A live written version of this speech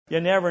You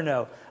never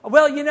know.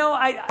 Well,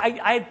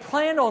 I had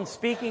planned on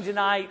speaking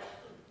tonight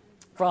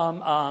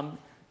from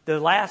the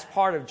last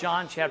part of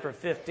John chapter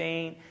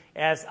 15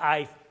 as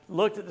I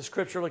looked at the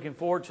scripture looking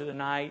forward to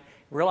tonight,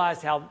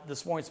 realized how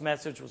this morning's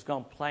message was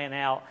going to plan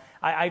out.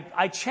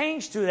 I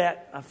changed to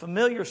a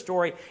familiar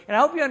story, and I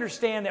hope you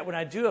understand that when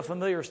I do a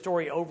familiar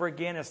story over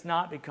again, it's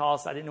not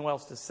because I didn't know what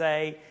else to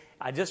say.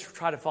 I just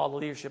try to follow the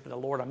leadership of the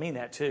Lord. I mean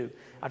that too.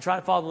 I try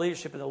to follow the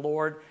leadership of the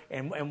Lord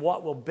and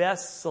what will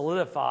best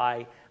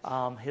solidify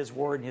His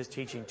word and His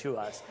teaching to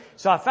us.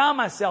 So I found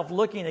myself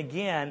looking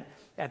again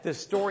at this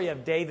story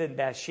of David and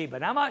Bathsheba.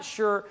 And I'm not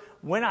sure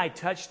when I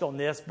touched on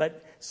this,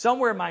 but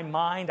somewhere in my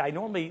mind, I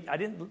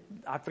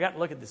forgot to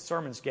look at the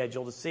sermon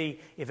schedule to see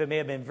if it may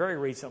have been very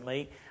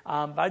recently.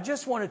 But I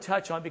just want to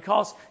touch on it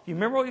because you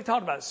remember what we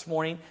talked about this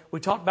morning?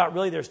 We talked about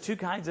really there's two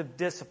kinds of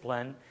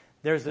discipline.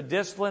 There's the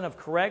discipline of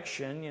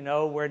correction,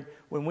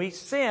 when we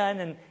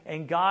sin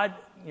and God,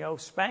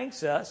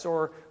 spanks us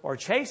or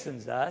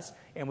chastens us.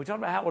 And we talked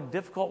about how a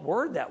difficult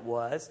word that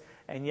was.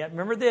 And yet,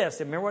 remember this.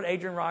 And remember what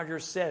Adrian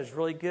Rogers says,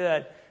 really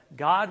good.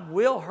 God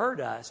will hurt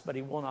us, but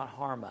He will not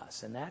harm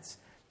us. And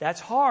that's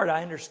hard,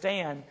 I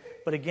understand.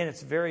 But again,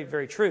 it's very,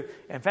 very true.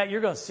 In fact, you're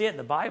going to see it in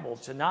the Bible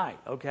tonight,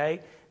 okay?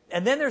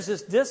 And then there's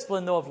this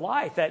discipline, though, of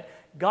life that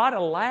God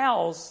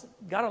allows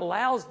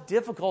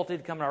difficulty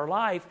to come in our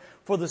life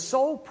for the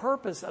sole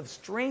purpose of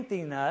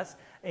strengthening us,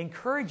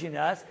 encouraging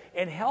us,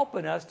 and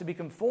helping us to be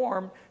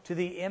conformed to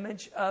the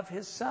image of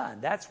His Son.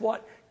 That's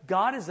what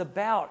God is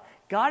about.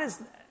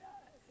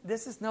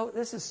 This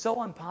is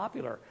so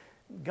unpopular.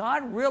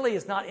 God really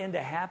is not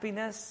into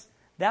happiness.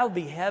 That would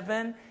be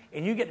heaven,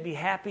 and you get to be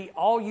happy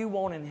all you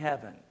want in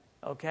heaven,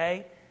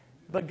 okay?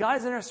 But God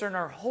is interested in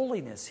our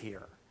holiness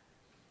here.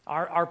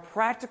 Our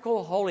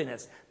practical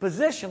holiness.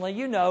 Positionally,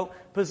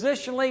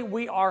 positionally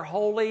we are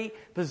holy.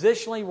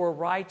 Positionally we're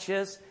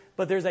righteous.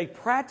 But there's a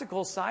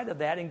practical side of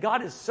that. And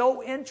God is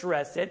so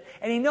interested.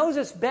 And He knows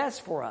it's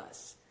best for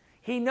us.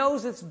 He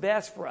knows it's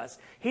best for us.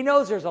 He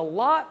knows there's a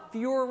lot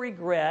fewer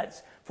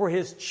regrets for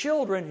His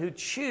children who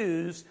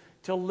choose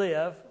to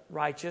live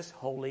righteous,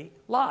 holy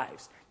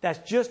lives.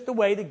 That's just the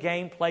way the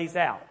game plays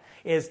out.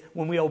 Is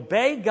when we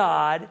obey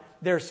God,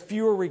 there's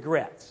fewer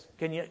regrets.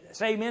 Can you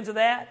say amen to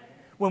that?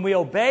 When we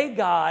obey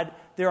God,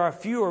 there are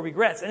fewer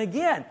regrets. And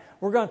again,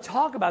 we're going to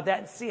talk about that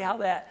and see how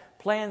that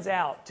plans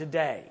out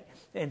today.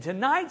 In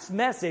tonight's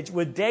message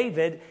with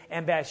David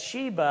and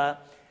Bathsheba,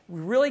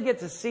 we really get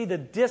to see the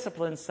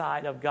discipline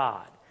side of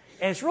God.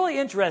 And it's really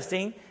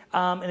interesting.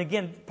 And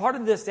again, part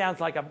of this sounds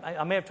like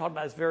I may have talked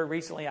about this very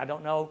recently. I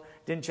don't know.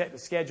 Didn't check the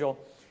schedule.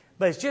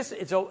 But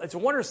it's a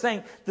wondrous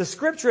thing. The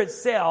scripture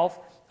itself,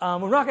 we're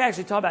not going to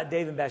actually talk about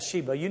David and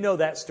Bathsheba. You know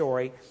that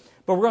story.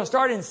 But we're going to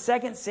start in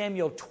 2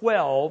 Samuel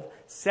 12,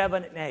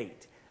 7 and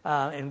 8.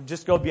 And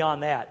just go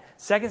beyond that.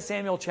 2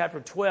 Samuel chapter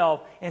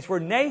 12, and it's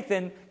where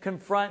Nathan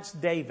confronts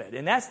David.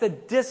 And that's the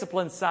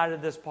discipline side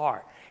of this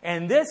part.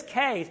 And in this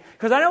case,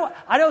 because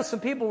I know some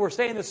people were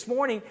saying this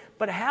morning,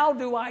 but how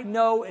do I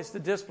know it's the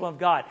discipline of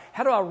God?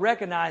 How do I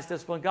recognize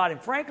discipline of God?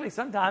 And frankly,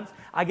 sometimes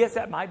I guess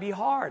that might be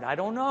hard. I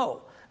don't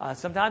know.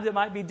 Sometimes it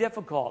might be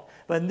difficult.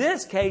 But in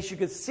this case, you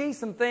could see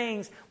some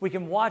things we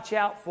can watch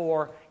out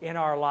for in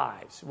our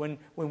lives when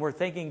we're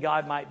thinking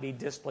God might be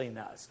disciplining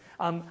us.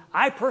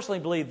 I personally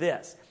believe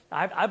this.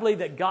 I believe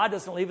that God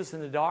doesn't leave us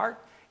in the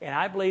dark. And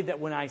I believe that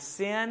when I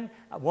sin,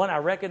 one, I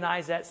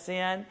recognize that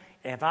sin.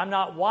 And if I'm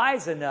not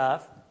wise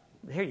enough,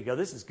 here you go,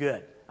 this is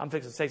good. I'm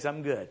fixing to say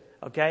something good,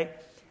 okay?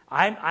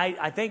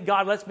 I think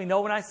God lets me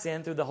know when I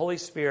sin through the Holy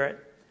Spirit.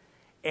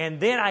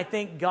 And then I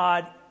think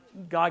God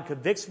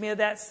convicts me of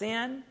that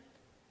sin,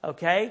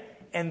 okay?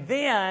 And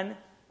then,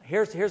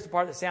 here's the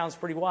part that sounds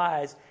pretty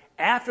wise.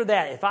 After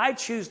that, if I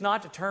choose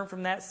not to turn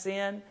from that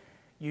sin,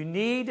 you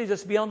need to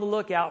just be on the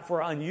lookout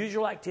for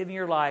unusual activity in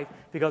your life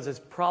because it's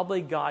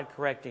probably God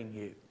correcting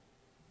you.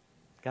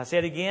 Can I say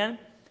it again?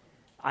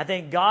 I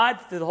think God,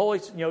 through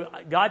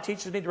the God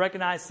teaches me to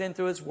recognize sin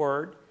through His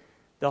Word.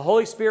 The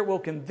Holy Spirit will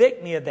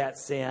convict me of that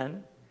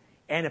sin.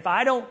 And if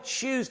I don't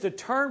choose to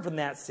turn from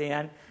that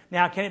sin,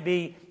 now can it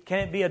be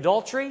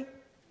adultery?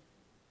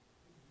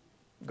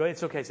 Go ahead,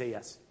 it's okay, say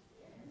yes.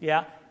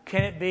 Yeah.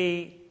 Can it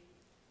be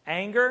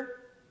anger,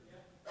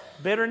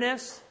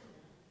 bitterness,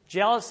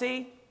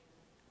 jealousy,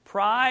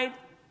 pride,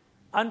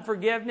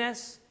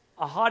 unforgiveness,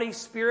 a haughty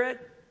spirit?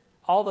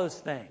 All those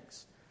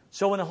things.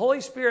 So when the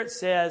Holy Spirit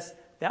says,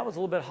 that was a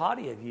little bit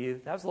haughty of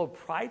you, that was a little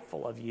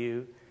prideful of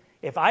you,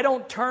 if I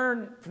don't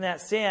turn from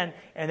that sin,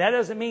 and that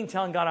doesn't mean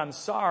telling God I'm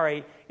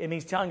sorry, it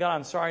means telling God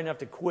I'm sorry enough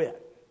to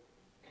quit.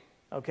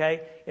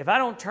 Okay? If I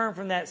don't turn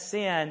from that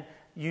sin,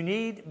 you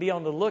need to be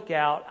on the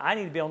lookout. I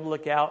need to be on the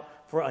lookout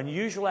for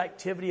unusual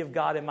activity of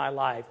God in my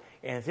life.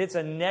 And if it's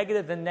a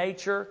negative in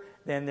nature,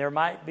 then there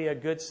might be a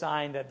good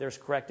sign that there's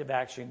corrective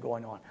action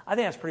going on. I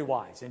think that's pretty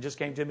wise. It just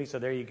came to me, so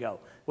there you go.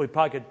 We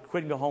probably could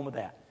quit and go home with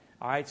that.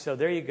 All right, so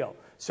there you go.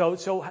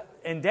 So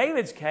in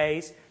David's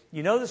case,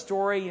 you know the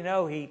story. You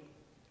know he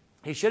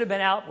should have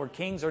been out where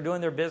kings are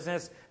doing their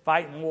business,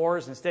 fighting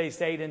wars. Instead, he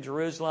stayed in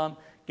Jerusalem.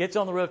 Gets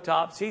on the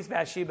rooftop, sees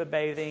Bathsheba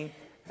bathing,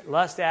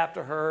 lusts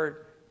after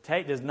her,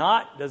 does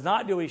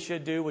not do what he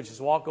should do, which is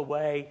walk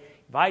away,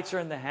 invites her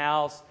in the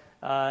house,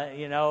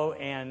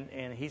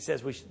 and he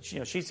says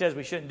she says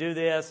we shouldn't do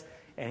this,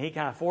 and he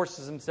kind of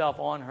forces himself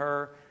on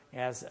her,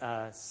 has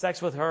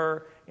sex with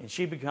her, and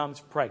she becomes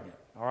pregnant.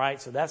 All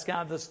right, so that's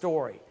kind of the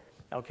story.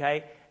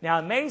 Okay, now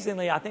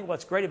amazingly, I think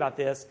what's great about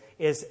this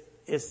is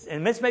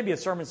and this may be a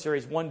sermon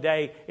series one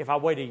day if I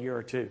wait a year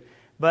or two,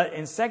 but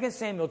in 2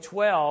 Samuel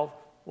 12,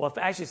 well,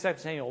 actually 2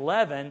 Samuel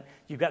 11,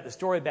 you've got the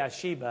story of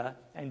Bathsheba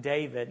and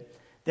David.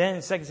 Then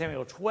in 2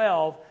 Samuel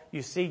 12,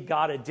 you see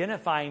God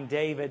identifying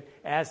David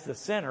as the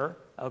sinner,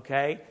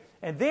 okay?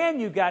 And then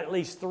you've got at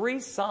least 3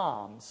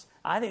 Psalms.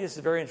 I think this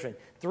is very interesting.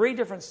 3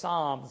 different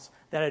Psalms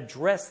that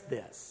address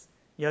this.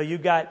 You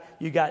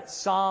got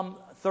Psalm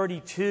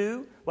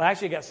 32. Well,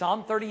 actually, you got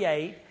Psalm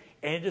 38,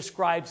 and it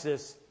describes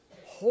this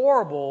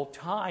horrible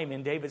time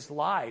in David's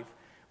life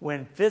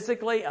when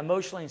physically,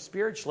 emotionally, and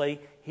spiritually,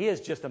 he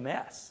is just a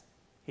mess.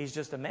 He's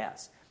just a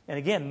mess. And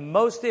again,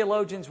 most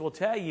theologians will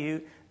tell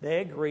you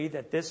they agree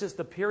that this is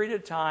the period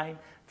of time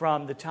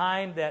from the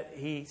time that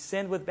he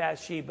sinned with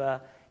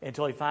Bathsheba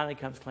until he finally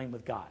comes clean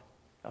with God.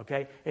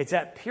 Okay? It's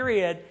that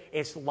period.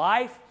 It's the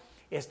life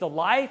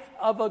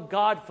of a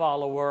God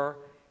follower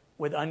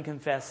with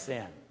unconfessed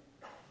sin.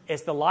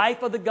 It's the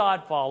life of the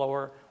God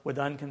follower with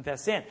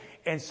unconfessed sin.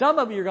 And some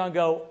of you are going to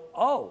go,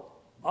 oh.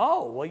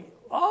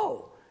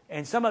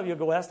 And some of you will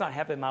go, well, that's not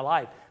happened in my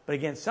life. But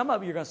again, some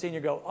of you are going to see and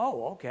you go,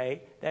 oh,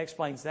 okay, that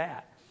explains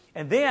that.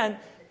 And then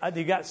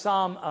you got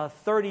Psalm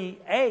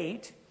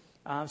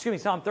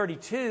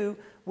 32,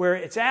 where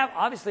it's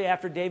obviously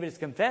after David has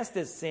confessed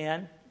his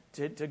sin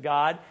to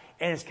God,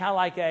 and it's kind of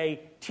like a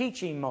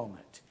teaching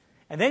moment.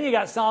 And then you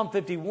got Psalm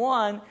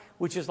 51,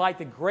 which is like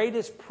the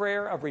greatest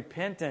prayer of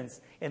repentance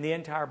in the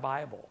entire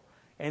Bible.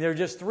 And there are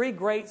just 3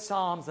 great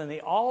Psalms, and they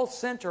all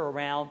center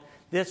around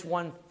this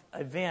one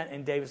event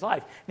in David's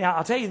life. Now,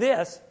 I'll tell you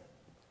this.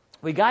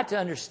 We got to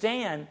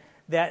understand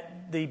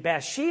that the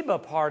Bathsheba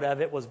part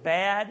of it was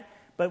bad,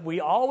 but we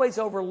always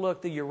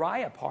overlook the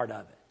Uriah part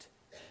of it.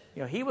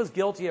 He was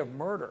guilty of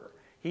murder.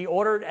 He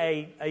ordered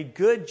a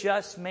good,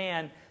 just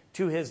man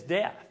to his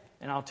death.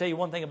 And I'll tell you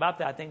one thing about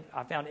that I think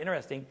I found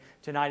interesting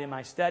tonight in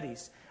my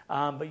studies.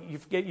 But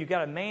you've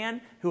got a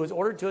man who was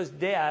ordered to his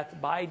death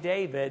by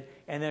David,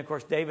 and then, of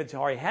course, David's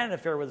already had an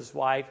affair with his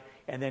wife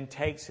and then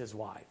takes his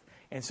wife.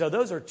 And so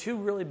those are 2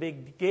 really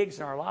big gigs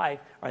in our life,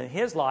 or in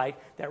his life,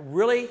 that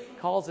really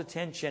calls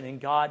attention and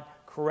God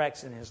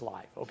corrects in his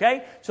life.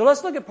 Okay? So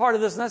let's look at part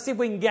of this, and let's see if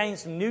we can gain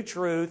some new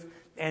truth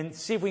and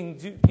see if we can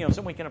do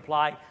something we can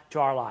apply to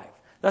our life.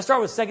 Let's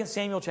start with 2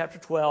 Samuel chapter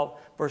 12,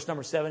 verse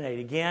number 7 and 8.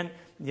 Again,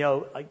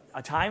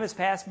 a time has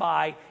passed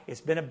by.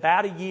 It's been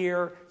about a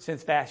year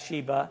since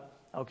Bathsheba.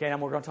 Okay,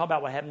 and we're going to talk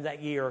about what happened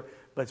that year.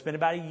 But it's been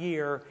about a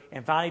year,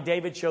 and finally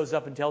David shows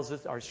up and tells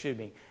us,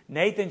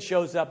 Nathan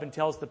shows up and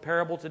tells the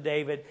parable to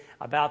David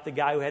about the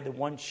guy who had the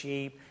one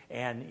sheep,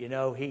 and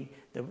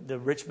the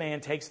rich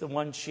man takes the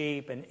one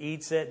sheep and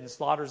eats it and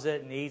slaughters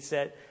it and eats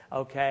it.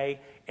 Okay,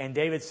 and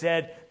David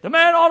said, "The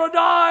man ought to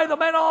die. The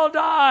man ought to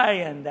die,"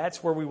 and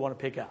that's where we want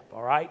to pick up.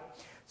 All right.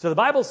 So the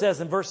Bible says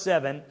in verse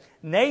 7,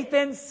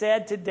 Nathan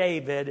said to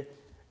David,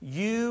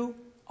 "You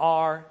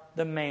are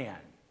the man."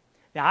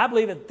 Now I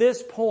believe at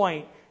this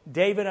point,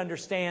 David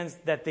understands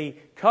that the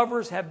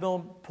covers have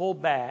been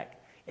pulled back,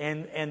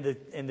 and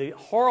the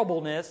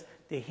horribleness,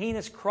 the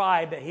heinous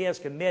crime that he has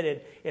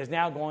committed is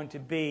now going to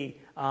be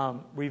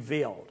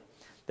revealed.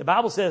 The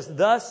Bible says,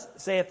 "Thus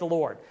saith the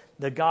Lord,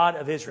 the God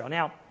of Israel."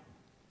 Now,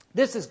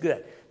 this is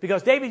good,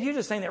 because David, you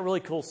just sang that really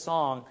cool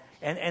song,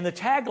 and the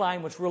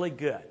tagline was really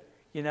good.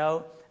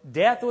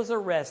 Death was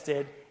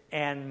arrested,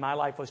 and my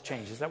life was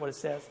changed. Is that what it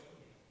says?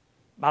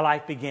 My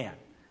life began.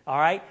 All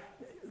right?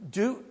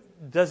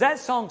 Does that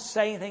song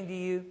say anything to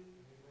you?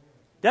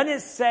 Doesn't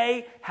it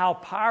say how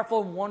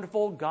powerful and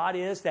wonderful God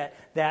is, that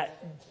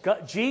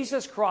God,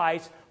 Jesus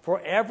Christ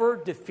forever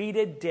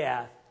defeated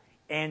death,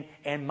 and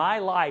my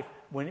life,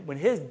 when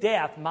his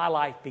death, my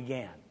life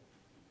began?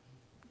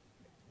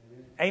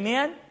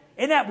 Amen?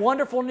 Isn't that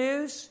wonderful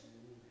news?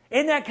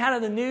 Isn't that kind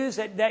of the news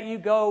that you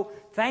go,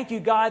 thank you,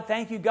 God,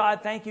 thank you,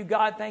 God, thank you,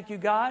 God, thank you,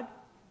 God?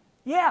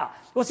 Yeah.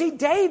 Well, see,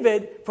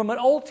 David, from an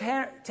Old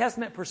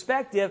Testament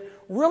perspective,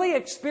 really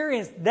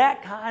experienced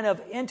that kind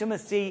of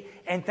intimacy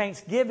and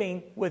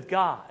thanksgiving with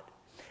God.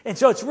 And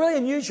so it's really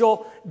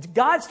unusual.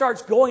 God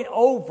starts going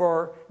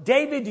over,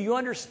 David, do you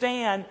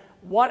understand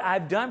what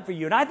I've done for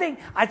you? And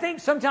I think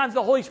sometimes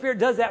the Holy Spirit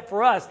does that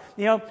for us.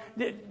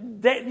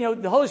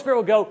 The Holy Spirit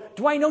will go,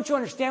 Dwayne, don't you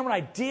understand what I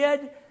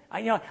did?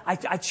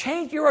 I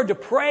changed. You were a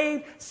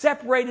depraved,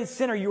 separated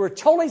sinner. You were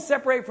totally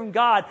separated from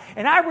God.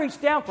 And I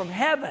reached down from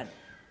heaven.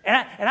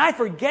 And I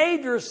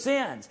forgave your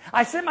sins.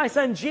 I sent my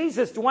son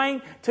Jesus,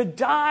 Dwayne, to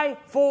die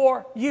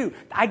for you.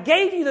 I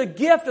gave you the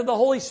gift of the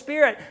Holy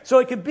Spirit so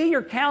it could be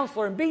your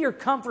counselor and be your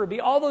comforter, be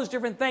all those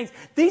different things.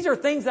 These are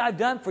things that I've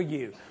done for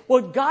you.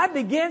 Well, God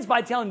begins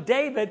by telling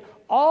David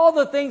all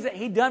the things that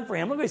he'd done for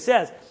him. Look what he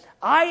says.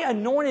 I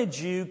anointed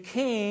you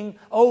king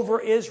over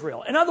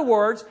Israel. In other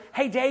words,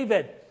 hey,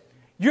 David,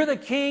 You're the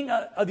king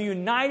of the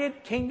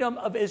United Kingdom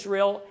of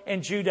Israel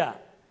and Judah.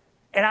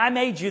 And I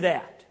made you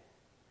that.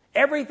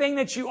 Everything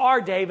that you are,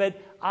 David,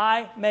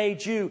 I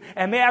made you.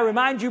 And may I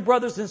remind you,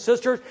 brothers and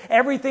sisters,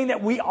 everything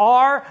that we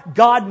are,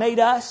 God made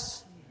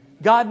us.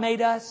 God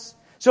made us.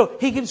 So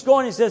he keeps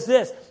going and says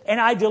this, and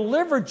I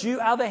delivered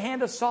you out of the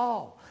hand of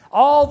Saul.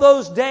 All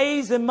those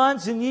days and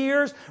months and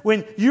years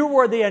when you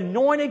were the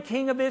anointed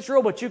king of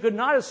Israel, but you could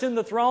not assume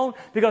the throne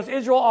because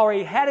Israel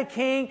already had a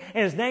king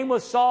and his name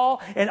was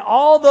Saul. And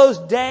all those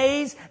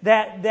days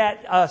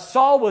that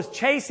Saul was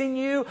chasing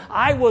you,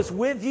 I was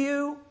with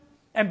you.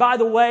 And by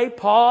the way,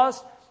 pause.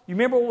 You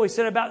remember what we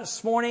said about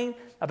this morning?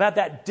 About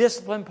that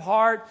discipline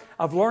part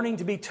of learning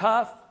to be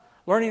tough,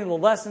 learning the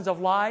lessons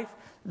of life?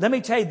 Let me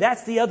tell you,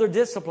 that's the other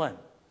discipline.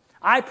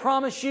 I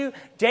promise you,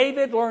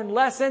 David learned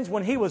lessons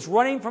when he was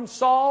running from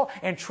Saul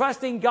and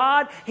trusting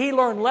God. He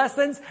learned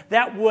lessons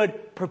that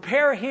would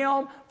prepare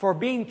him for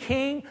being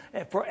king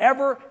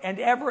forever and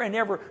ever and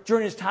ever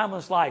during his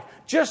timeless life.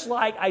 Just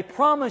like I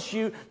promise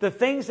you, the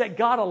things that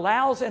God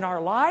allows in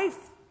our life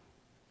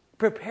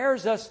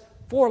prepares us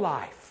for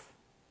life.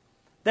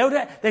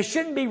 They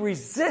shouldn't be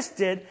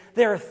resisted.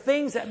 There are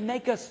things that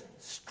make us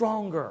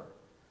stronger.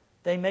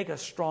 They make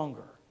us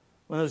stronger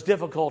when those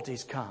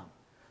difficulties come.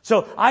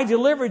 So I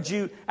delivered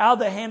you out of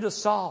the hand of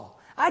Saul.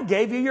 I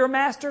gave you your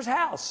master's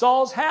house,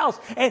 Saul's house,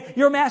 and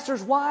your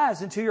master's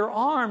wives into your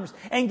arms,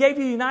 and gave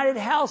you the united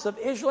house of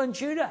Israel and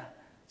Judah.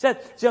 So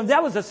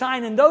that was a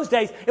sign in those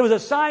days. It was a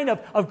sign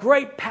of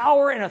great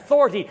power and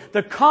authority.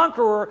 The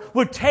conqueror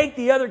would take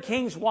the other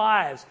king's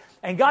wives.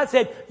 And God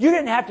said, you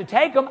didn't have to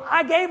take them.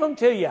 I gave them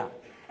to you.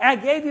 And I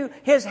gave you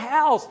his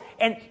house.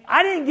 And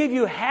I didn't give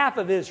you half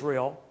of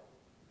Israel.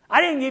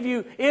 I didn't give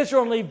you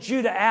Israel and leave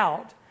Judah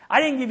out. I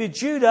didn't give you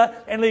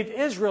Judah and leave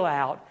Israel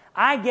out.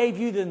 I gave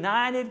you the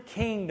united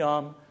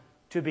kingdom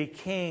to be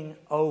king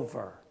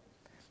over.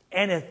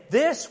 And if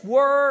this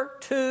were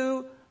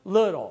too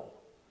little,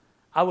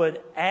 I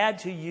would add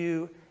to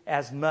you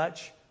as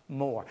much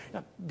more.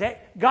 Now,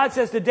 God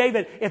says to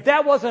David, if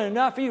that wasn't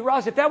enough for you,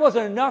 Ross, if that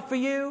wasn't enough for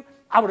you,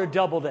 I would have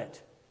doubled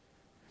it.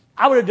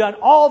 I would have done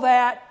all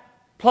that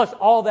plus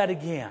all that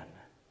again.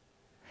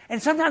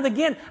 And sometimes,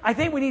 again, I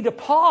think we need to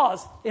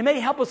pause. It may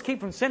help us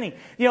keep from sinning.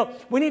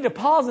 We need to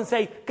pause and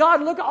say,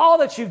 God, look at all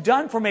that you've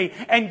done for me.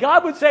 And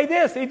God would say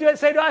this. He'd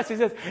say to us, he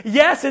says,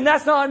 yes, and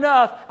that's not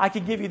enough. I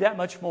can give you that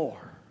much more.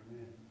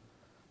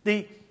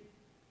 The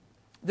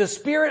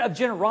spirit of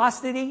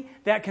generosity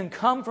that can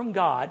come from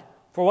God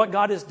for what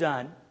God has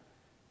done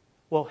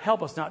will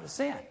help us not to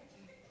sin.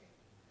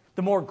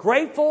 The more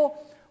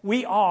grateful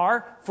we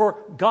are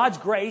for God's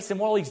grace and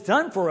what He's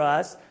done for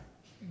us,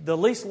 the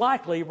least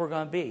likely we're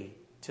going to be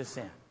to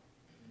sin.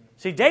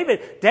 See,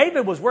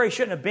 David was where he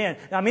shouldn't have been.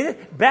 I mean,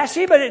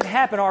 Bathsheba didn't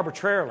happen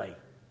arbitrarily.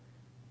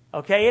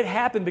 Okay, it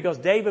happened because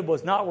David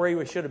was not where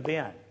he should have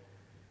been.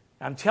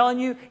 I'm telling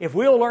you, if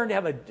we'll learn to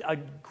have a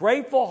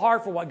grateful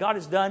heart for what God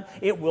has done,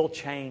 it will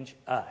change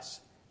us.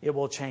 It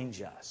will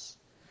change us.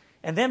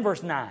 And then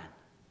verse 9.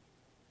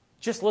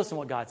 Just listen to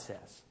what God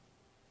says.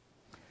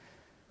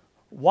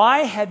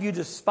 Why have you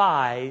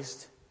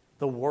despised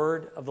the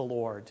word of the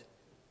Lord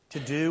to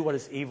do what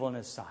is evil in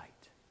His sight?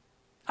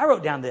 I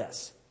wrote down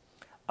this.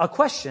 A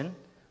question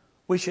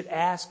we should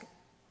ask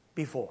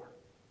before. ...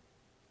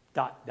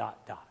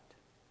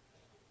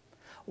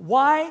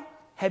 Why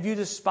have you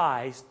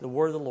despised the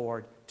word of the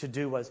Lord to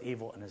do what is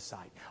evil in His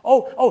sight?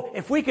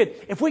 If we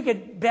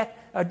could, Beth,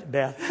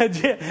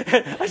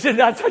 I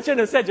shouldn't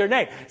have said your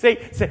name.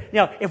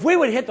 If we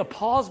would hit the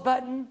pause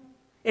button,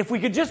 if we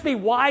could just be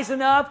wise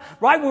enough,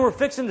 right when we're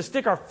fixing to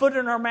stick our foot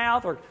in our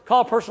mouth or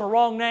call a person a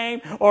wrong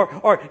name or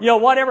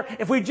whatever,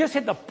 if we just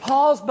hit the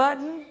pause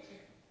button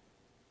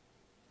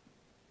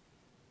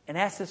and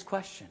ask this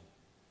question.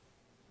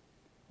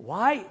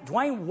 Why,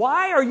 Dwayne,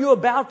 why are you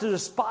about to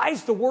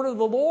despise the word of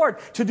the Lord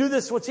to do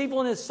this what's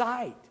evil in His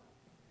sight?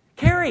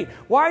 Carrie,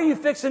 why are you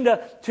fixing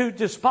to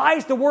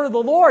despise the word of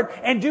the Lord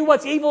and do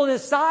what's evil in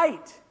His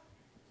sight?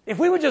 If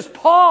we would just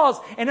pause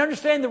and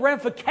understand the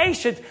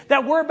ramifications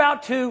that we're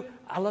about to,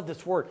 I love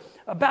this word,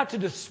 about to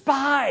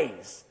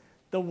despise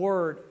the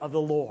word of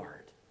the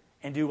Lord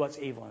and do what's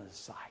evil in His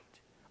sight.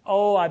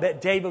 Oh, I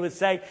bet David would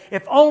say,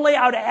 if only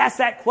I would have asked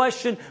that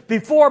question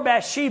before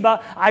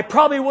Bathsheba, I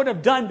probably wouldn't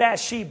have done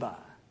Bathsheba.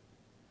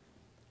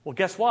 Well,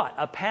 guess what?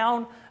 An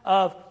ounce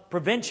of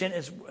prevention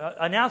is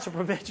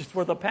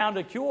worth a pound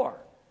of cure.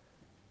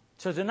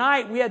 So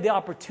tonight we had the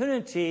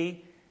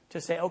opportunity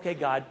to say, okay,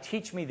 God,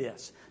 teach me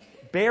this.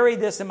 Bury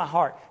this in my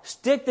heart.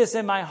 Stick this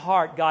in my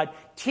heart, God.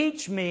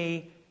 Teach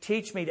me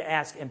to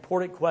ask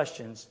important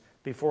questions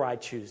before I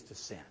choose to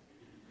sin.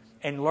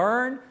 And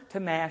learn to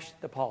mash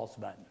the pause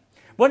button.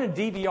 Wasn't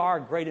a DVR a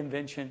great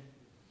invention?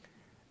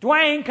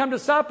 Dwayne, come to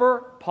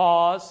supper.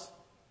 Pause.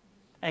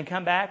 And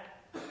come back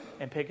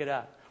and pick it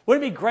up.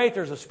 Wouldn't it be great if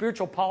there's a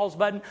spiritual pause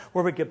button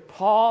where we could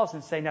pause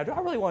and say, now, do I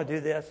really want to do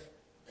this?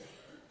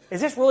 Is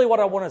this really what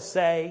I want to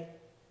say?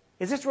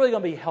 Is this really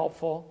going to be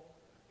helpful?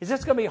 Is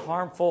this going to be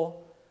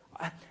harmful?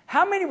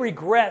 How many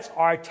regrets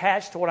are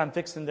attached to what I'm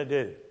fixing to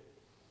do?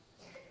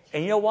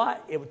 And you know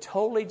what? It would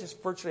totally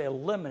just virtually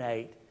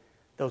eliminate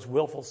those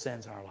willful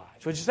sins in our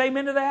lives. Would you say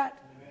amen to that?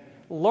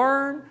 Amen.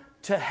 Learn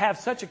to have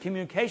such a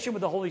communication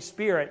with the Holy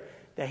Spirit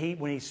that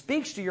when He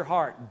speaks to your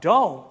heart,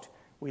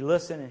 we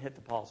listen and hit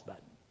the pause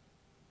button.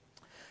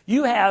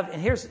 You have,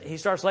 and he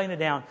starts laying it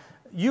down,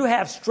 you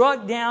have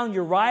struck down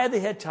Uriah the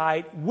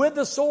Hittite with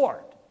the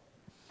sword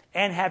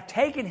and have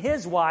taken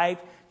his wife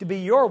to be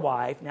your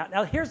wife.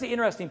 Now here's the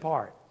interesting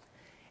part.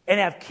 And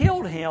have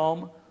killed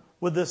him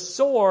with the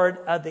sword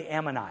of the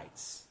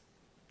Ammonites.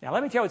 Now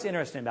let me tell you what's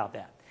interesting about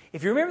that.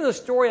 If you remember the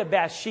story of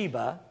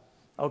Bathsheba,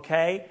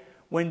 okay,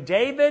 when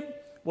David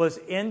was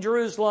in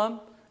Jerusalem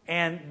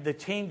and the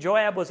king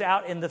Joab was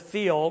out in the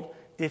field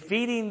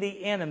defeating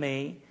the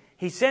enemy,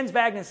 he sends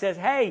back and says,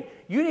 hey,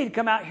 you need to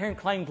come out here and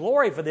claim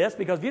glory for this,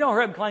 because if you don't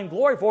hurry up and claim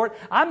glory for it,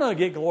 I'm going to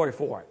get glory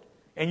for it.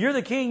 And you're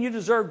the king, you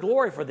deserve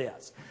glory for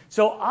this.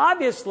 So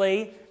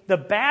obviously, the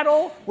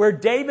battle where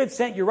David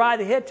sent Uriah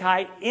the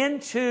Hittite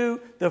into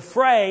the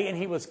fray and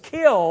he was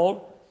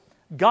killed,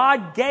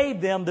 God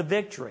gave them the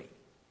victory.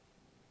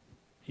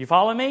 You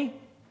follow me?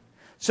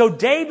 So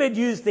David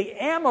used the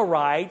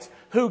Amorites,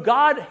 who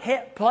God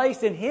had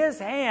placed in his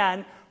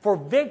hand for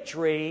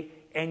victory,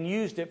 and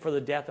used it for the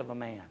death of a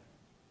man.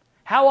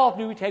 How often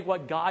do we take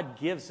what God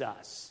gives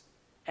us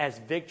as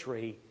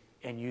victory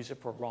and use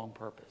it for a wrong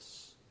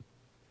purpose?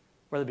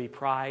 Whether it be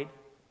pride,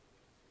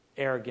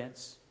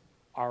 arrogance,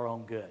 our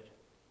own good.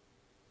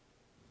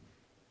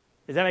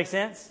 Does that make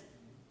sense?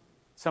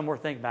 Something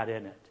worth thinking about,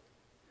 isn't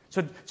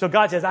it? So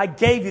God says, I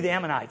gave you the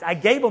Ammonites. I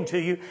gave them to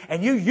you,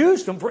 and you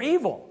used them for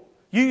evil.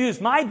 You used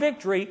my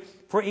victory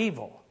for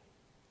evil.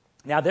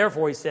 Now,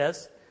 therefore, he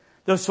says,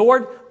 the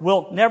sword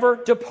will never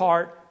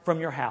depart from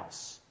your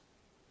house,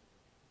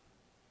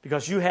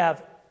 because you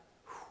have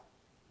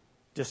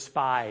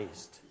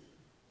despised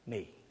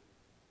me.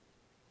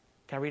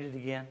 Can I read it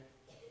again?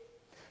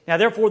 Now,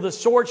 therefore, the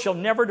sword shall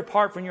never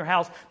depart from your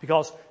house,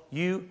 because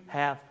you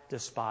have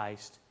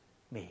despised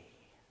me.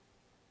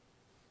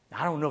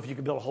 Now, I don't know if you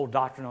can build a whole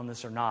doctrine on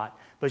this or not,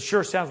 but it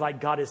sure sounds like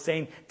God is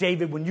saying,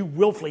 David, when you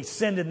willfully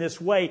sinned in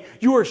this way,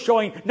 you are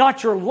showing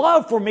not your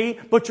love for me,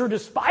 but your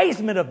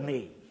despisement of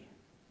me.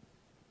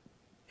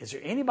 Is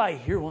there anybody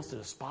here who wants to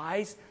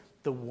despise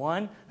the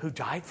one who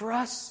died for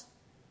us?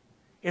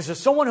 Is there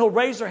someone who will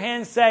raise their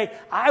hand and say,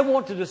 I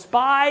want to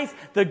despise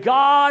the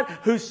God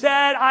who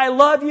said, I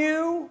love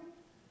you?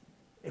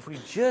 If we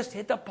just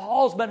hit the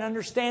pause button and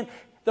understand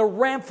the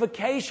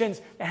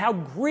ramifications and how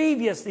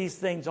grievous these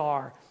things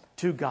are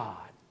to God.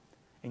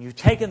 And you've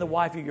taken the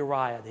wife of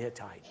Uriah the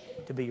Hittite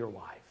to be your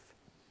wife.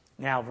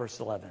 Now, verse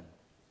 11.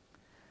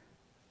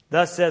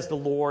 Thus says the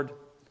Lord,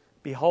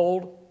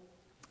 behold,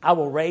 I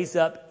will raise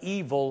up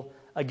evil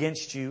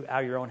against you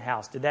out of your own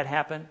house. Did that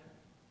happen?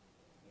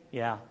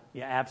 Yeah,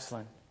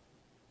 Absalom.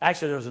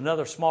 Actually, there was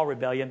another small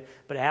rebellion,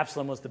 but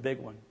Absalom was the big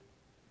one.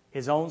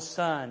 His own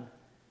son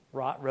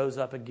rose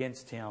up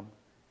against him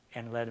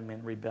and led him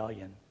in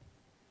rebellion.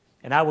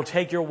 And I will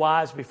take your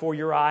wives before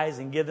your eyes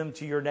and give them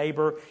to your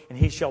neighbor, and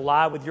he shall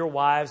lie with your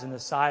wives in the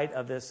sight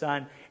of his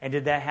son. And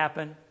did that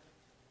happen?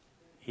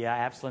 Yeah,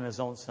 Absalom, his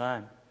own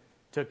son,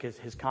 took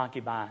his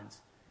concubines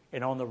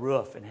and on the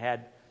roof and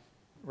had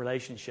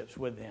relationships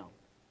with them.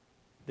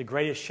 The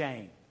greatest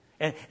shame.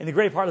 And the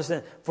great part of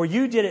this, for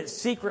you did it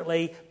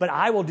secretly, but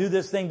I will do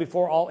this thing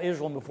before all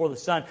Israel and before the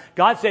sun.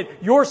 God said,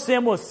 your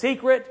sin was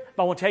secret,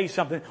 but I want to tell you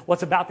something.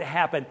 What's about to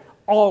happen,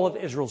 all of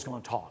Israel's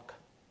going to talk.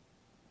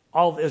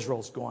 All of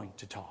Israel's going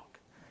to talk.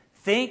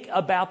 Think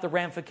about the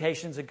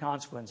ramifications and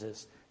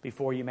consequences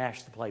before you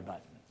mash the play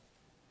button.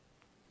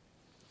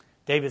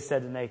 David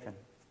said to Nathan,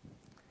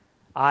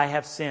 I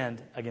have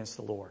sinned against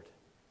the Lord.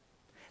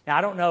 Now,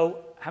 I don't know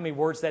how many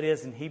words that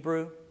is in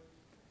Hebrew,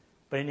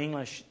 but in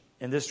English,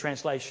 in this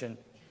translation,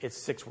 it's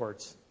 6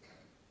 words.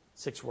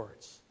 6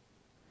 words.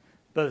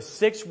 But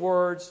 6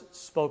 words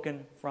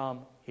spoken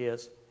from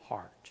his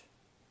heart.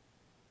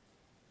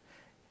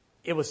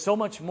 It was so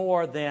much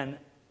more than,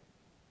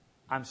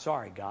 I'm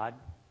sorry, God.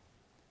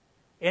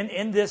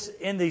 In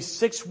these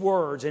 6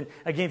 words, and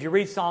again, if you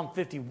read Psalm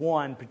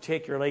 51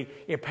 particularly,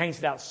 it paints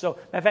it out so.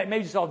 In fact,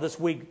 maybe you saw this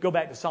week, go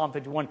back to Psalm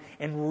 51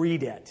 and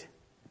read it.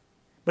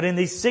 But in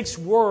these 6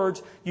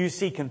 words, you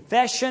see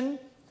confession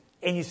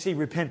and you see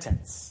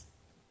repentance.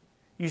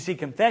 You see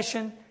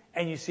confession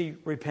and you see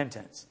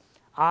repentance.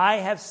 I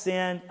have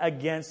sinned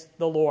against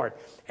the Lord.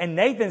 And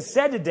Nathan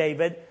said to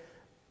David,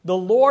 the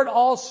Lord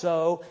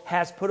also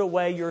has put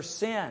away your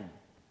sin,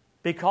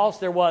 because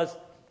there was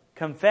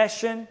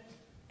confession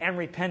and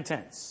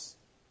repentance.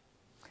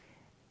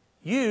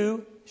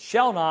 You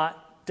shall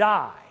not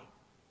die.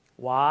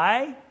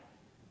 Why?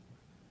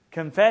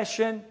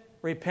 Confession,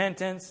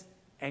 repentance,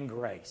 and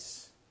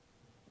grace.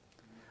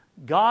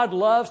 God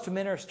loves to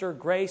minister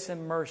grace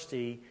and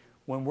mercy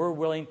when we're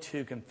willing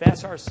to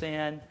confess our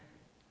sin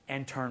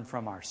and turn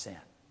from our sin.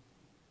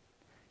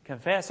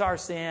 Confess our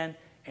sin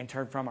and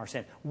turn from our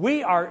sin.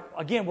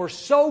 We're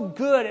so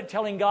good at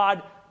telling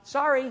God,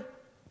 sorry.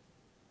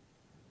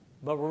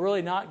 But we're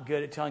really not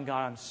good at telling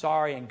God, I'm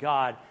sorry, and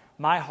God,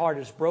 my heart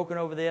is broken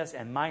over this,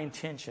 and my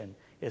intention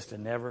is to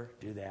never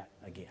do that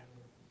again.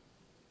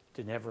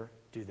 to never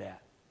do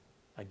that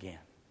again.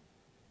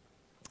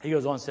 He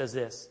goes on and says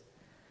this.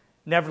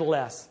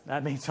 Nevertheless,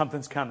 that means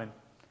something's coming.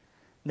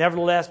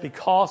 Nevertheless,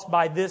 because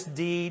by this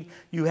deed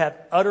you have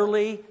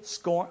utterly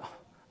scorned,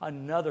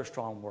 another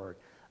strong word,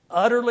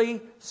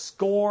 utterly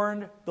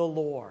scorned the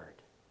Lord.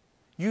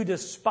 You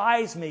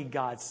despise me,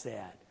 God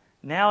said.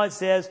 Now it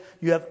says,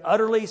 you have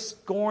utterly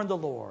scorned the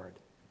Lord.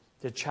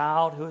 The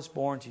child who is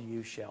born to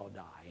you shall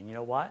die. And you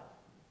know what?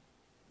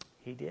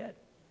 He did.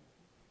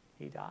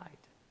 He died.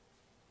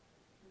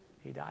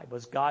 He died.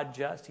 Was God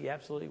just? He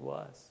absolutely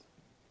was.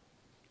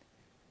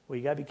 Well,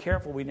 you got to be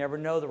careful. We never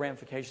know the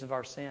ramifications of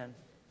our sin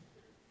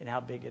and how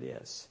big it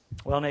is.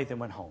 Well, Nathan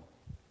went home.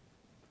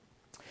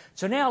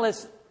 So now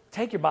let's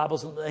take your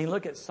Bibles and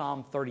look at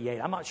Psalm 38.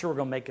 I'm not sure we're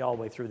going to make it all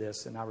the way through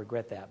this, and I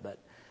regret that, but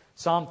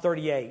Psalm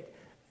 38.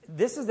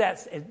 This,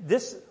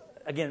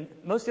 again,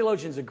 most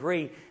theologians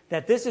agree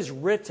that this is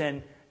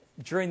written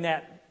during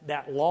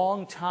that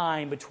long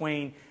time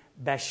between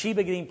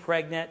Bathsheba getting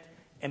pregnant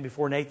and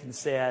before Nathan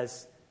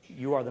says,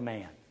 you are the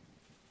man.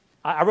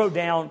 I wrote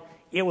down,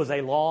 it was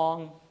a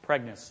long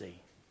pregnancy.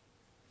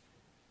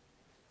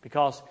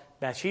 Because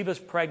Bathsheba's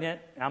pregnant,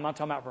 and I'm not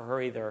talking about for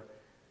her either,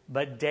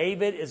 but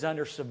David is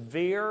under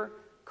severe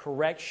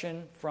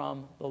correction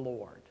from the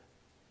Lord.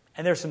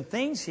 And there's some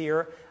things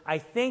here I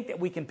think that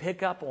we can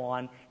pick up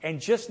on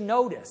and just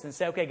notice and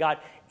say, okay, God,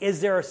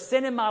 is there a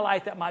sin in my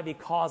life that might be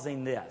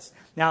causing this?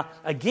 Now,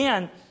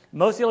 again,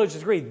 most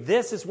theologians agree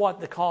this is what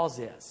the cause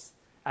is.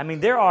 I mean,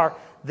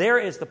 there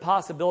is the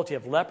possibility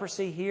of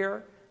leprosy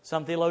here.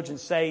 Some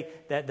theologians say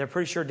that they're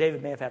pretty sure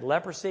David may have had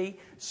leprosy.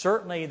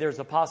 Certainly, there's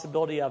a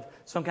possibility of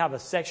some kind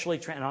of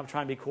a I'm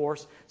trying to be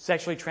coarse,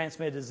 sexually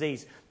transmitted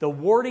disease. The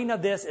wording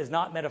of this is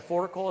not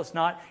metaphorical. It's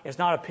not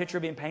a picture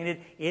being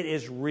painted. It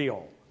is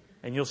real.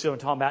 And you'll see what I'm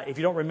talking about. If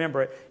you don't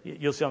remember it,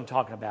 you'll see what I'm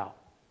talking about.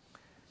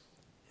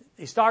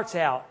 He starts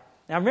out.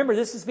 Now remember,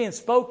 this is being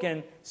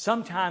spoken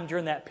sometime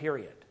during that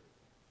period.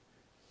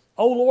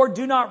 O Lord,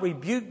 do not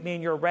rebuke me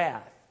in your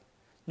wrath,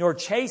 nor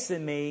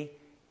chasten me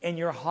in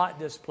your hot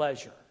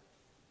displeasure.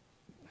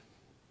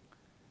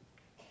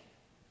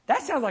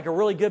 That sounds like a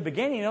really good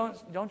beginning.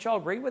 Don't y'all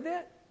agree with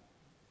it?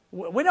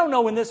 We don't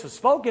know when this was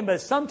spoken,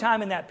 but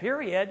sometime in that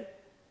period.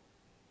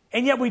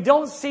 And yet we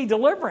don't see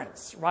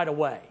deliverance right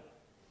away.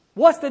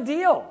 What's the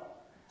deal?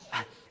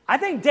 I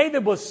think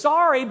David was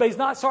sorry, but he's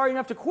not sorry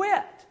enough to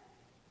quit.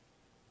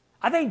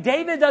 I think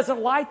David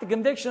doesn't like the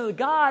conviction of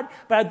God,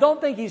 but I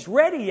don't think he's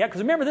ready yet.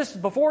 Because remember, this is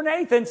before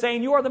Nathan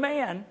saying, you are the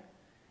man.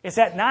 It's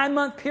that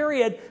 9-month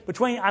period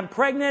between I'm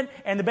pregnant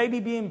and the baby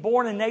being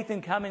born and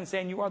Nathan coming and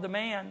saying, you are the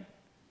man.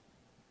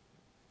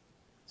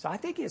 So I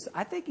think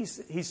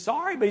he's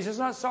sorry, but he's just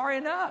not sorry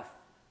enough.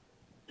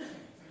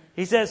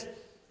 He says,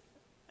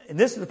 and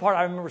this is the part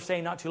I remember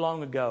saying not too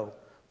long ago,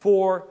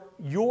 for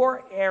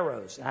your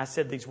arrows, and I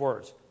said these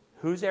words,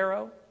 whose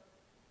arrow?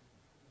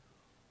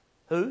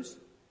 Whose?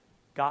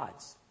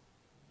 God's.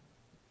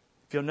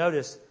 If you'll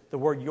notice, the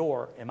word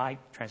your, in my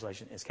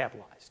translation, is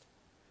capitalized.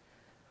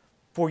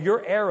 For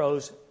your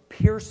arrows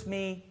pierce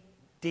me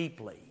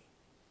deeply,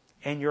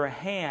 and your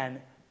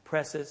hand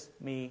presses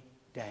me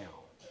down.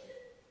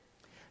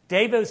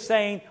 David is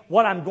saying,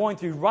 what I'm going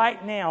through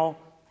right now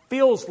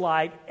feels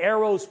like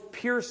arrows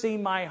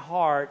piercing my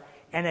heart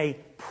and a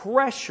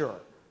pressure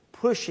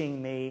pushing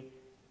me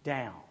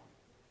down.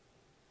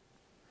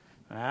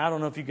 Now, I don't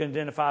know if you can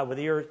identify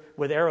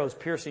with arrows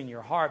piercing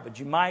your heart, but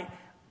you might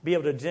be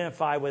able to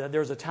identify with,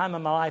 there was a time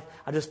in my life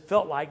I just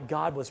felt like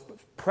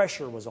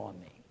pressure was on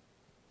me.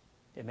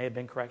 It may have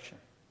been correction.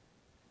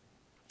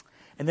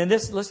 And then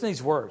listen to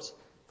these words.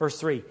 Verse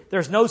 3,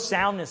 there's no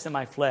soundness in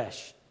my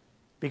flesh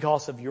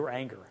because of your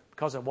anger.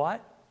 Because of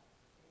what?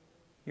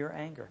 Your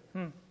anger.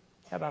 How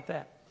about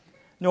that?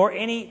 Nor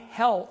any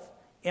health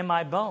in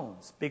my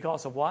bones.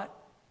 Because of what?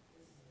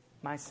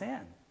 My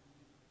sin.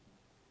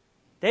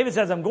 David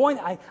says,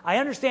 I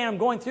understand I'm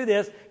going through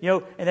this,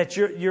 and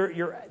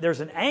that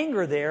there's an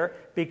anger there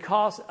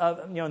because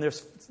of,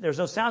 there's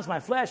no sounds in my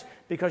flesh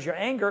because your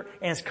anger,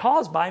 and it's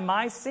caused by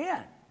my sin.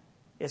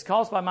 It's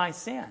caused by my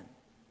sin.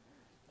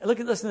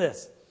 Listen to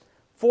this.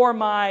 For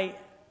my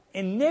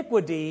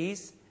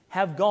iniquities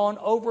have gone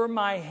over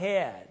my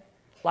head.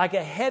 Like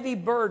a heavy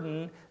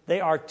burden, they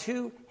are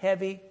too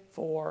heavy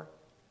for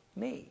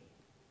me.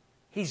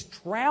 He's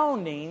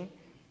drowning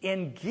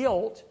in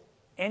guilt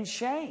and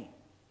shame.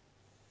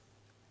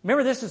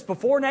 Remember, this is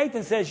before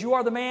Nathan says, you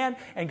are the man,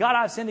 and God,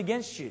 I've sinned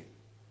against you.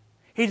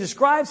 He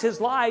describes his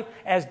life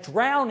as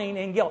drowning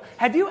in guilt.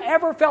 Have you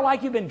ever felt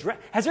like you've been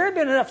has there ever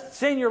been enough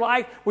sin in your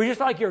life where you just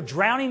feel like you're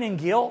drowning in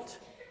guilt?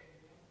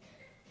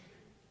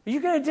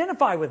 You can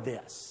identify with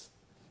this.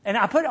 And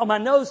I put it on my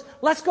nose,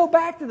 let's go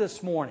back to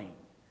this morning.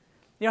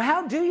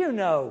 How do you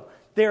know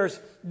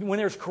when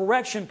there's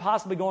correction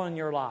possibly going on in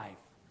your life?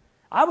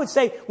 I would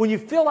say when you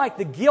feel like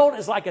the guilt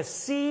is like a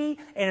sea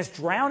and it's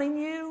drowning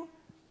you,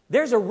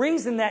 there's a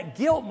reason that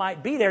guilt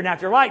might be there. Now,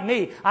 if you're like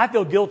me, I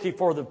feel guilty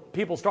for the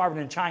people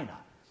starving in China,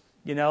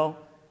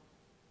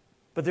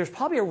 But there's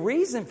probably a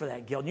reason for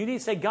that guilt. You need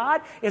to say,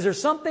 God, is there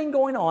something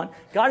going on?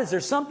 God, is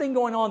there something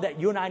going on that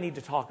you and I need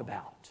to talk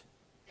about?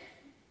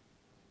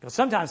 Because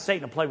sometimes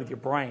Satan will play with your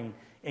brain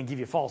and give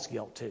you false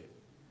guilt too.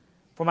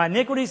 For my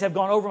iniquities have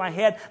gone over my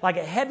head like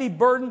a heavy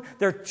burden.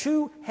 They're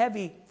too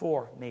heavy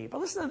for me.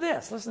 But listen to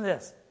this. Listen to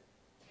this.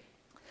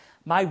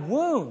 My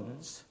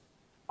wounds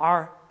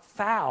are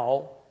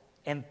foul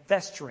and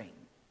festering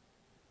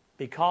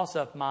because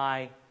of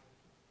my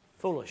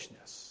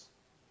foolishness.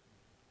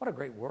 What a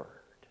great word.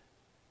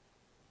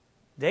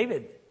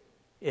 David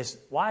is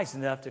wise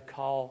enough to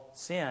call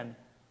sin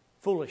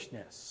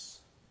foolishness.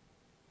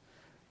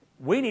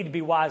 We need to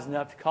be wise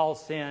enough to call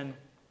sin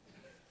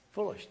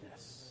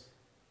foolishness.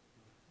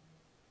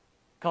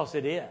 Because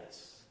it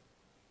is.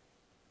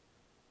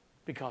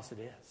 Because it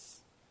is.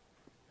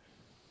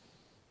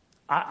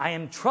 I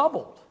am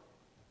troubled.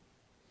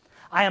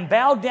 I am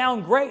bowed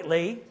down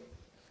greatly.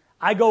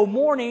 I go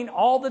mourning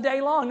all the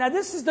day long. Now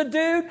this is the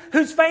dude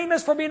who's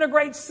famous for being a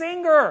great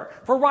singer,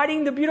 for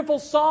writing the beautiful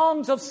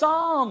songs of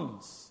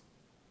Psalms.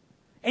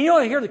 And you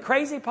want to hear the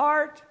crazy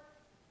part?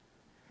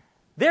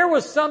 There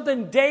was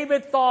something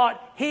David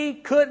thought he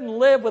couldn't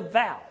live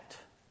without.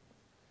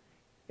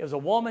 It was a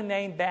woman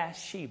named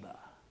Bathsheba.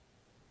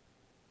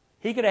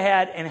 He could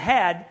have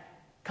had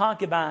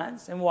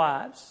concubines and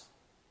wives.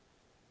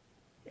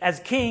 As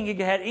king, he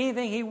could have had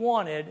anything he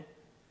wanted,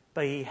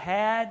 but he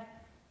had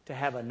to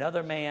have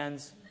another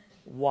man's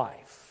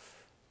wife.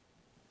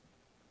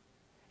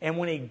 And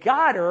when he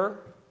got her,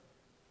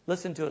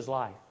 listen to his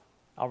life.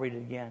 I'll read it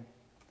again.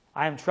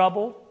 I am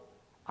troubled.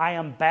 I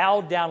am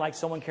bowed down like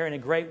someone carrying a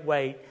great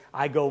weight.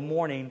 I go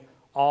mourning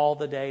all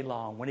the day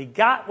long. When he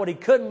got what he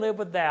couldn't live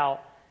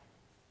without,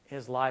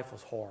 his life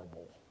was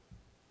horrible.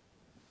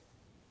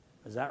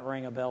 Does that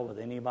ring a bell with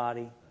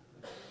anybody?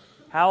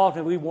 How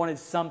often we wanted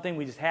something,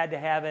 we just had to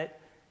have it,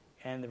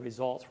 and the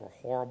results were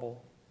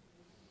horrible.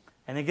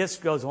 And it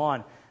just goes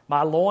on.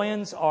 My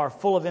loins are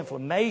full of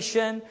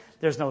inflammation.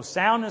 There's no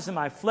soundness in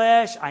my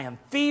flesh. I am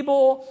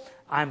feeble.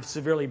 I'm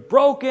severely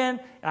broken. And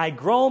I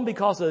groan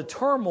because of the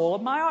turmoil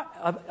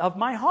of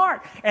my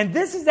heart. And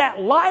this is that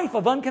life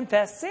of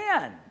unconfessed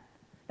sin.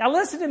 Now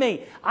listen to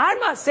me. I'm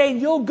not saying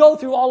you'll go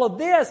through all of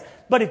this,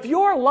 but if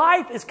your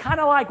life is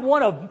kind of like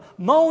one of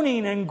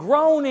moaning and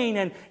groaning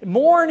and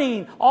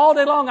mourning all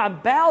day long, I'm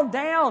bowed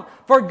down.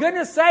 For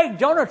goodness sake,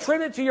 don't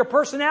attribute it to your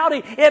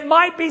personality. It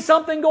might be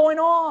something going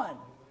on.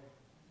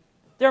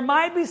 There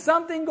might be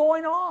something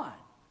going on.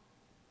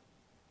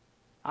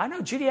 I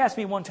know Judy asked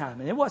me one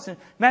time, and it wasn't,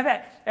 matter of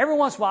fact, every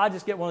once in a while I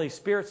just get one of these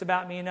spirits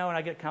about me, and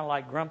I get kind of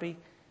like grumpy.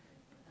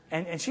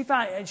 And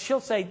she'll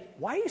say,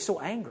 why are you so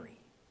angry?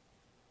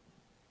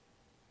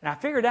 And I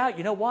figured out,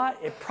 you know what?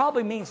 It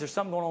probably means there's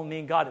something going on with me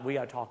and God that we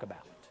got to talk about.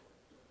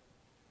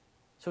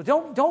 So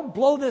don't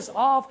blow this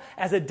off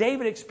as a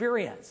David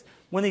experience.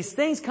 When these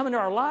things come into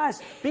our lives,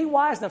 be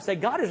wise enough to say,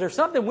 God, is there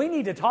something we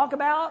need to talk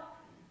about?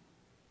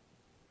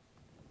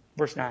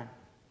 Verse 9.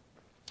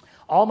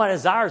 All my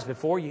desires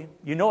before you.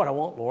 You know what I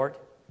want, Lord.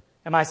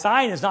 And my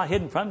sighing is not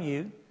hidden from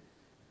you.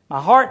 My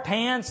heart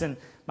pants and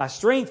my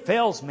strength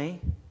fails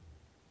me.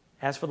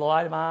 As for the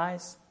light of my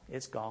eyes,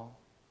 it's gone.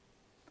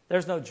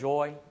 There's no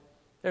joy.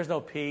 There's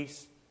no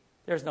peace.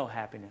 There's no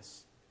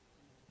happiness.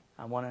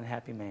 I'm one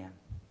unhappy man.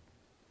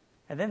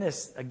 And then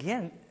this,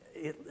 again,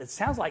 it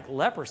sounds like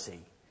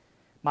leprosy.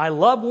 My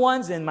loved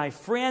ones and my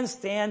friends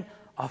stand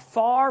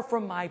afar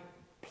from my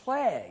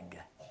plague,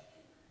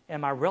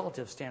 and my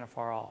relatives stand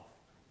afar off.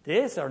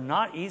 These are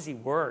not easy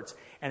words.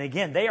 And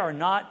again, they are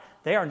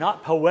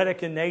not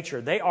poetic in nature.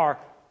 They are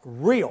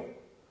real.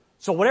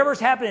 So whatever's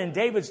happening in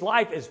David's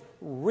life is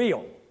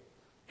real.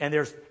 And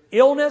there's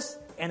illness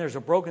and there's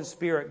a broken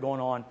spirit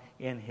going on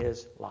in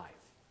his life.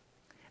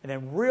 And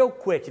then real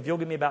quick, if you'll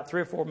give me about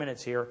 3 or 4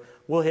 minutes here,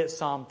 we'll hit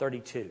Psalm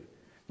 32.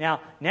 Now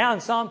in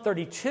Psalm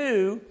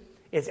 32,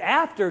 it's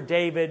after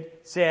David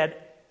said,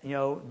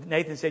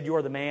 Nathan said, you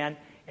are the man.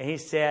 And he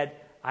said,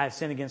 I have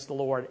sinned against the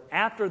Lord.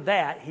 After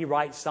that, he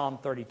writes Psalm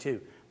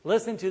 32.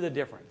 Listen to the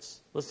difference.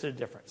 Listen to the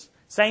difference.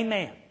 Same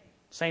man.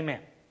 Same man.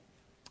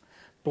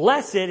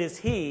 Blessed is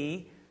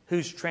he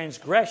whose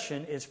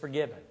transgression is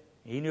forgiven.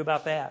 He knew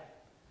about that.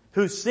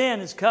 Whose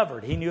sin is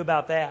covered. He knew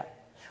about that.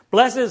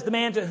 Blessed is the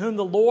man to whom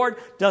the Lord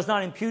does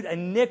not impute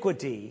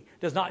iniquity,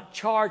 does not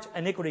charge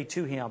iniquity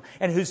to him,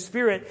 and whose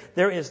spirit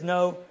there is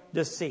no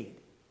deceit.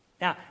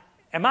 Now,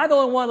 am I the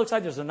only one that looks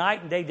like there's a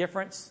night and day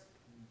difference?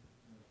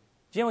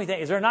 Do you know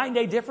anything? Is there a night and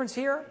day difference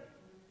here?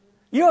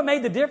 You know what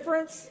made the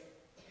difference?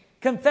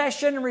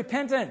 Confession and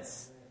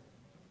repentance.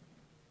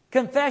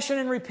 Confession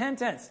and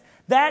repentance.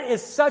 That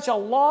is such a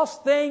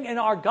lost thing in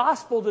our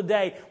gospel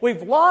today.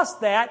 We've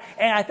lost that,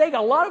 and I think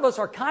a lot of us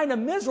are kind of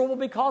miserable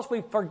because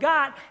we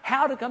forgot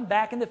how to come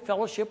back into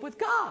fellowship with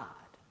God.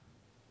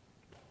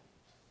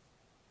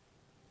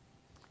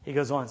 He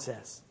goes on and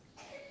says,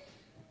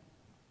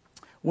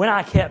 when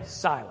I kept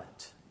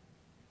silent.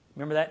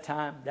 Remember that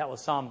time? That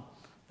was Psalm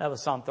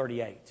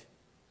 38.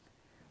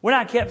 When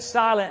I kept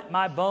silent,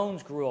 my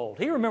bones grew old.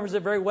 He remembers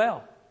it very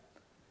well.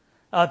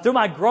 Through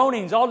my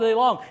groanings all day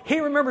long. He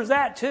remembers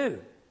that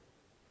too.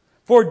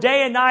 For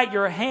day and night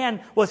your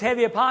hand was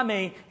heavy upon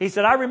me. He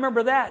said, I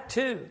remember that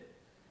too.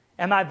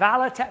 And my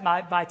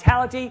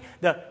vitality,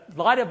 the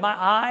light of my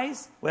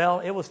eyes, well,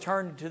 it was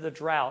turned to the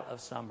drought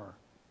of summer.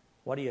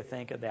 What do you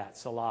think of that,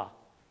 Salah?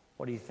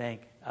 What do you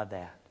think of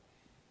that?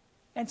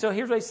 And so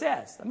here's what he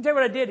says. Let me tell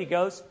you what I did. He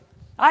goes,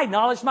 I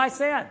acknowledged my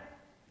sin.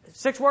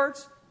 6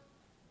 words.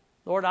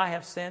 Lord, I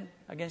have sinned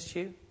against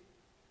you.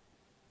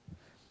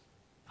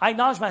 I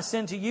acknowledge my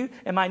sin to you,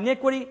 and my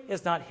iniquity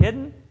is not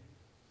hidden.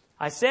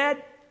 I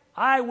said,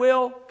 I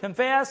will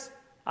confess,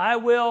 I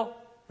will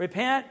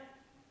repent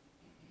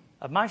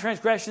of my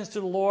transgressions to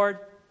the Lord.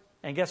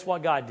 And guess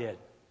what God did?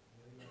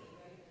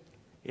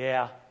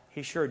 Yeah,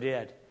 He sure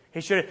did. He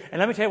should. And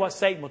let me tell you what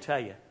Satan will tell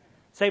you.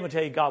 Satan will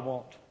tell you God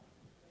won't.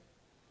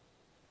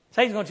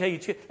 Satan's going to tell you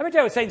two. Let me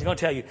tell you what Satan's going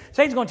to tell you.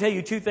 Satan's going to tell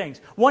you 2 things.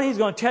 One, he's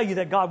going to tell you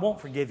that God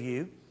won't forgive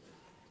you,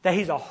 that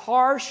He's a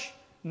harsh,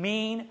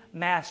 mean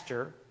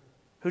master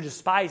who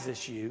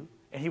despises you,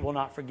 and He will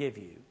not forgive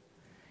you.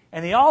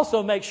 And He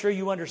also makes sure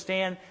you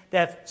understand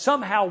that if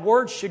somehow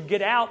words should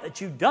get out that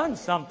you've done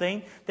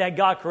something that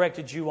God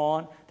corrected you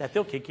on, that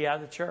they'll kick you out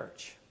of the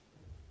church.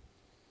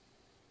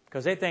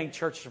 Because they think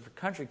church is a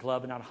country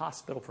club and not a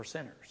hospital for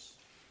sinners.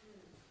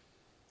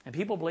 And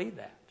people believe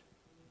that.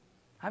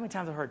 How many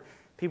times I've heard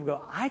people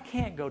go, I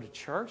can't go to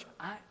church.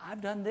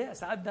 I've done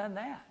this. I've done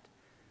that.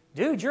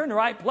 Dude, you're in the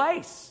right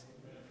place.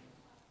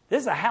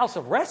 This is a house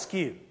of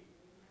rescue.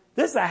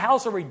 This is a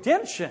house of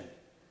redemption.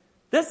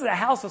 This is a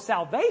house of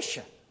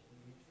salvation.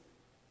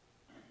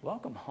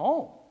 Welcome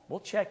home. We'll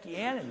check you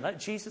in and let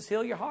Jesus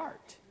heal your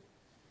heart.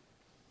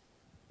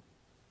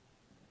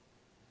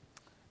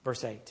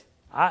 Verse 8.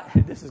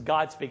 This is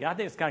God speaking. I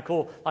think it's kind of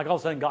cool. Like all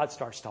of a sudden God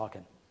starts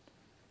talking.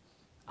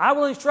 I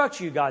will instruct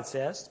you, God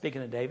says,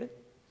 speaking to David,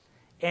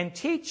 and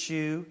teach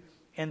you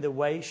in the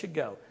way you should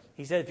go.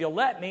 He said, if you'll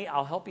let me,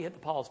 I'll help you hit the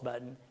pause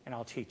button and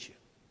I'll teach you.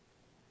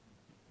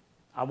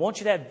 I want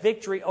you to have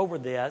victory over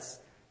this,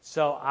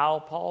 so I'll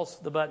pause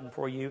the button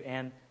for you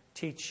and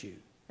teach you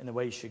in the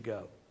way you should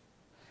go.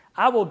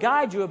 I will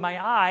guide you with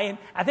my eye. And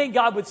I think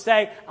God would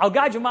say, I'll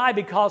guide you with my eye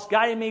because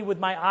guiding me with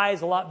my eye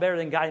is a lot better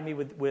than guiding me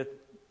with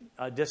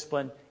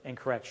discipline and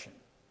correction.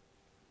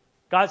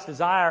 God's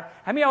desire.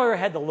 How many of you ever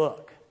had the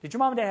look? Did your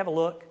mom and dad have a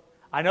look?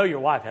 I know your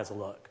wife has a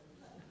look.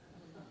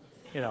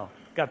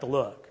 Got the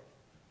look.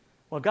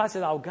 Well, God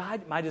said, I'll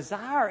guide. My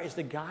desire is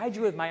to guide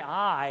you with my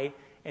eye,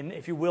 and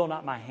if you will,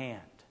 not my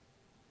hand.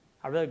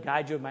 I'd rather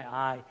guide you with my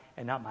eye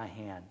and not my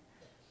hand.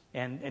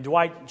 And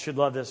Dwight should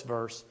love this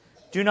verse.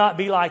 Do not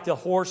be like the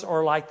horse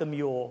or like the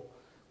mule,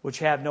 which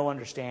have no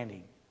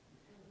understanding,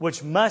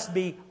 which must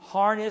be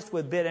harnessed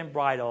with bit and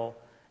bridle,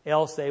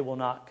 else they will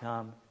not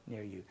come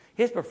near you.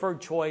 His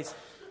preferred choice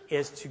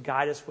is to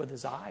guide us with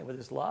His eye, with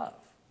His love.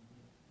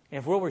 And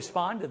if we'll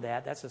respond to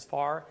that, that's as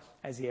far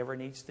as He ever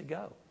needs to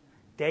go.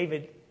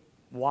 David,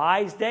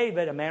 wise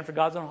David, a man for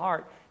God's own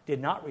heart, did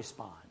not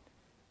respond.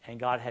 And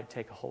God had to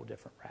take a whole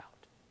different route.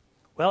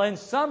 Well, in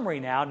summary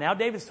now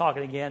David's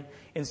talking again.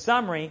 In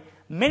summary,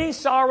 many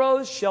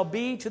sorrows shall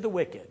be to the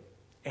wicked.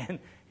 And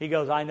he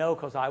goes, I know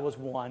because I was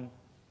one.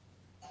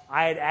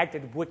 I had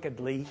acted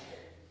wickedly.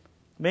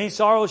 Many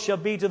sorrows shall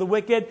be to the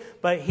wicked,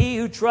 but he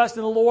who trusts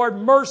in the Lord,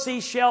 mercy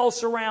shall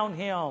surround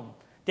him.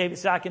 David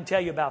said, I can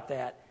tell you about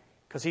that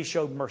because He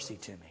showed mercy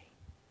to me.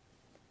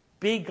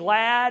 Be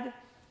glad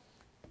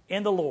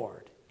in the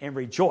Lord and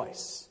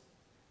rejoice,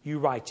 you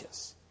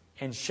righteous,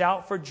 and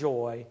shout for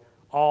joy,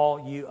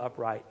 all you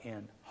upright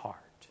in heart.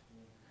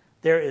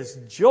 There is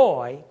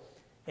joy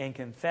in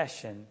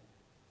confession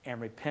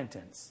and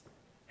repentance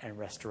and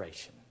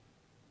restoration.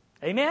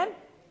 Amen?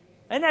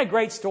 Isn't that a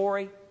great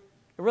story?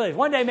 It really is.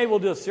 One day maybe we'll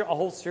do a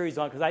whole series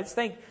on it because I just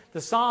think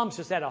the Psalms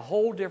just had a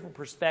whole different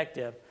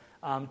perspective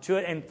to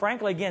it. And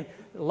frankly, again,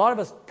 a lot of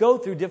us go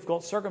through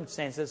difficult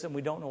circumstances and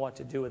we don't know what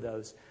to do with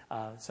those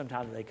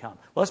sometimes when they come.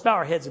 Well, let's bow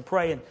our heads and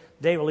pray, and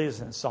Dave will lead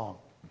us in a song.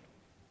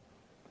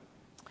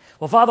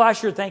 Well, Father, I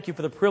sure thank You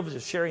for the privilege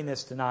of sharing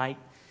this tonight.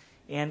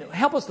 And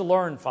help us to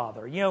learn,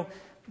 Father.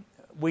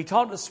 We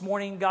talked this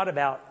morning, God,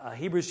 about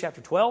Hebrews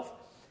chapter 12.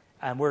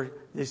 Where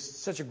there's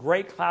such a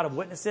great cloud of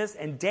witnesses.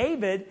 And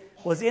David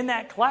was in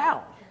that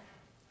cloud.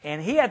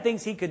 And he had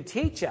things he could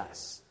teach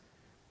us.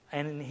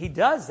 And he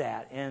does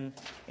that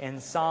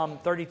in Psalm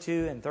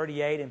 32 and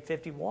 38 and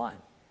 51.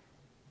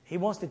 He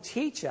wants to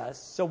teach us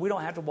so we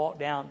don't have to walk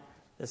down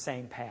the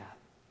same path.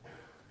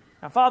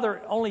 Now,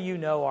 Father, only You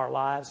know our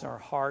lives and our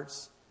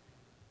hearts.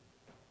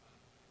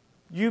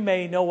 You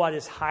may know what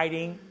is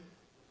hiding,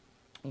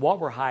 what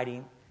we're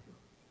hiding.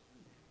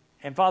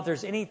 And Father,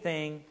 if there's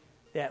anything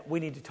that we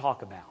need to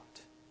talk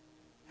about,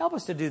 help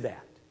us to do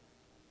that.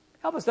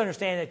 Help us to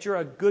understand that You're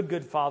a good,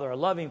 good Father, a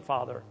loving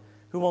Father,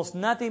 who wants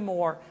nothing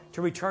more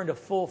to return to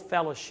full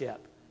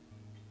fellowship,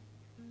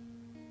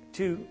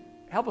 to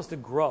help us to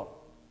grow,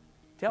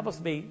 to help us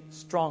to be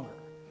stronger,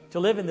 to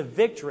live in the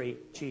victory,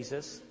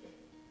 Jesus,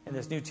 in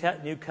this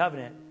new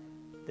covenant,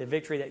 the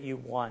victory that You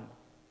won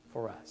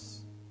for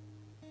us.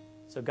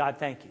 So God,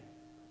 thank You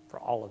for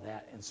all of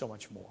that and so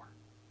much more.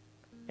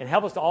 And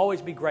help us to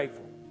always be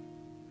grateful.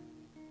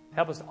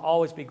 Help us to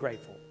always be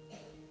grateful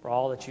for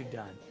all that You've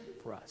done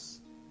for us.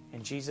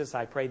 And Jesus,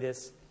 I pray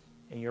this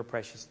In your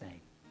precious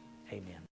name, amen.